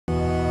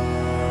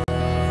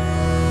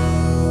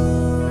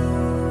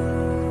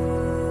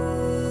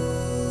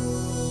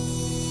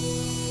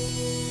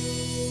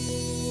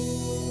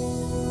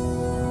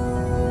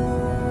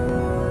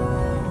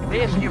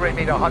Last year I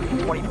made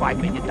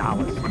 $125 million.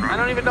 I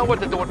don't even know what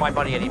to do with my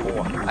money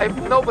anymore. I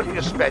have nobody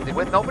to spend it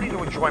with, nobody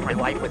to enjoy my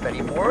life with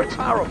anymore. It's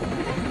horrible.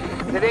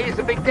 Today is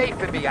a big day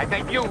for me. I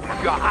met you.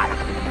 You're hot.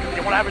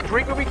 You want to have a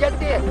drink when we get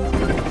there?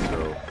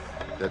 So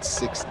that's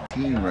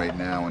 16 right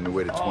now on the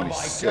way to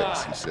 26,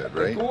 you said,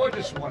 right? The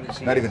gorgeous one is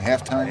here. Not even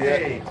halftime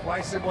yet? Hey,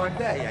 twice in one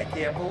day. I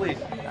can't believe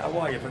it. How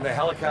are you? From the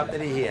helicopter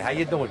to here. How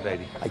you doing,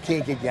 baby? I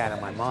can't get you out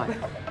of my mind.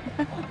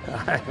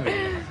 I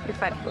mean, You're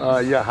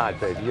funny. you're hot,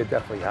 baby. You're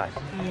definitely hot.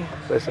 Yeah.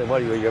 Listen,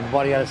 what are you? Your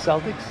buddy out of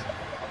Celtics?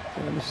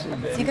 Let me see,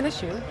 baby. Is he gonna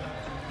shoot?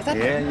 Is that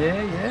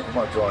Yeah. Come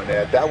on, drawing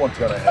that. That one's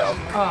gonna help.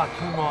 Oh,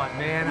 come on,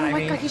 man. Oh I my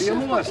mean, God, he's you so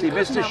must see, fucking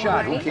missed a good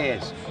shot. now, Who right?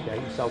 cares?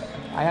 Okay, so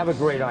I have a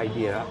great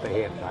idea for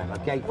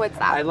halftime, okay? What's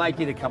that? I'd like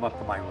you to come up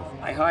to my room.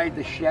 I hired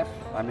the chef.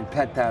 I'm in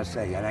Penthouse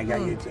A, and I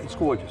got you. It's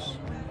gorgeous.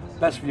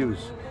 Best views.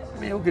 I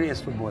mean, who could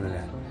ask for more than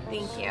that?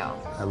 Thank you.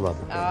 I love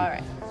it, baby. All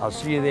right. I'll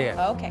see you there.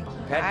 Okay.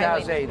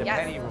 Penthouse A, the Yes,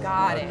 penny room.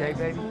 got it. Okay,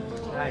 baby?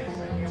 Nice.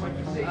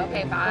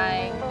 Okay,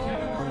 bye.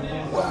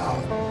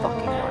 Wow.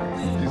 Fucking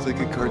worst. He's like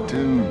a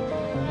cartoon.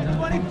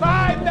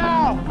 25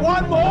 now.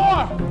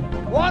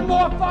 One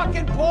more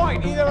fucking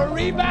point. Either a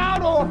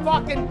rebound or a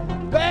fucking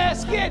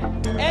basket.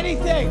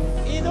 Anything.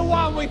 Either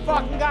one, we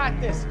fucking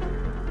got this.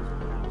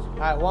 All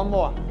right, one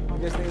more. We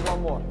just need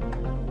one more.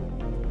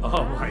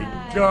 Oh, my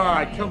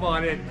God. Come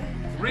on in.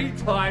 3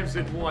 times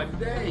in one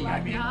day. I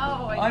mean,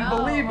 I know.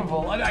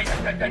 unbelievable. I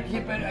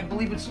can't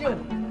believe it's you.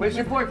 Where's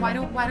your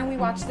boyfriend? Why don't we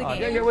watch the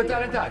game? Yeah,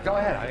 without a doubt. Go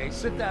ahead. I mean,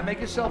 sit down. Make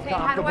yourself Okay,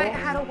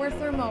 comfortable. where's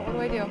the remote? What do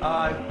I do?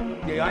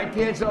 The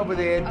iPad's over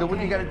there. Do what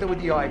you gotta do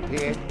with the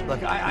iPad.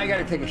 Look, I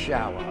gotta take a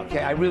shower, okay?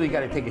 I really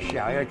gotta take a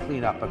shower. I gotta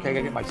clean up, okay? I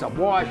gotta get myself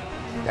washed.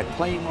 That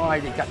plane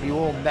ride, it got me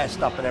all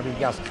messed up and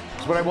everything else.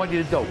 That's what I want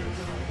you to do.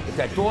 If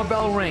that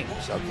doorbell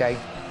rings, okay?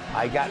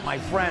 I got my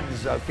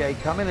friends, okay,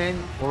 coming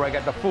in, or I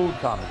got the food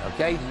coming,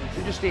 okay?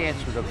 So just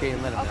answer it, okay,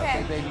 and let them know,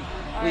 okay, baby?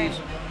 Please.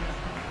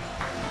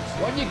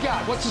 What you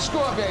got? What's the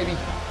score, baby?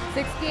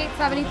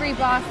 68-73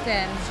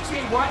 Boston.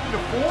 68 what? In the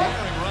fourth?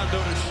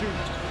 Rondo to shoot.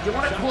 You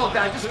want to cool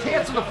down? Just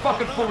cancel the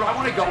fucking food. I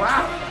want to go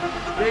out.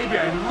 Baby,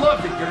 I love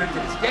to get into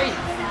this game.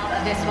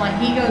 This one,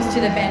 he goes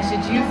to the bench.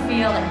 Did you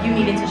feel that you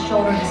needed to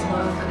shoulder this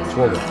load for this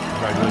group?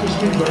 Thank you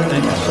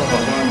so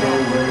much. Rondo,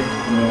 Ray,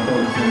 I thought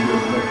it was going to be a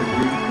collective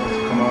group.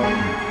 Let's come out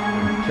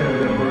and carry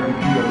that burden.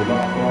 You have a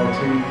lot for our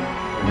team.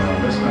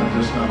 And that's not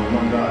just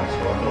one guy. So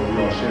I thought we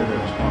all shared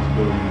that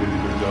responsibility and did a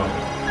good job.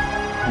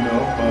 You know,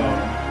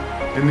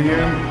 in the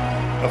end,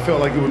 I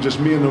felt like it was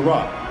just me and The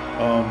Rock.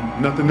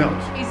 Nothing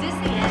else. Is this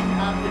the end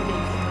of the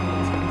big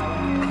three?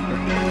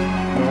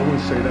 No, I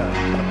wouldn't say that.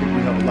 I think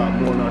we have a lot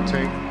more in our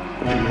tank.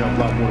 I think we have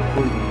a lot more to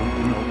prove.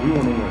 We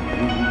want to win.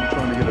 We're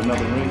trying to get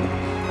another ring,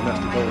 and that's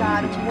the goal.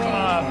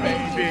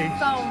 Thank you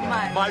so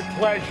much. My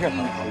pleasure.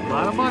 A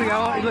lot of money.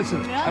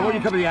 Listen, I want you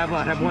to come to the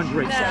Avalon, have one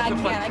drink. No, I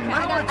can't.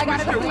 I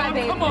gotta go see my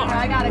baby. Come on.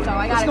 I gotta go.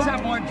 Let's go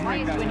have one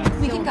drink.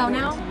 We can go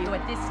now?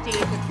 At this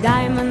stage,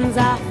 Diamonds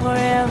are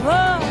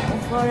forever,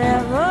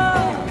 forever,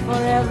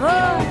 forever.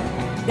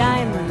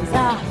 Diamonds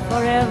are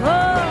forever,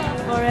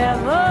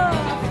 forever,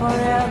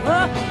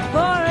 forever,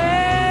 forever.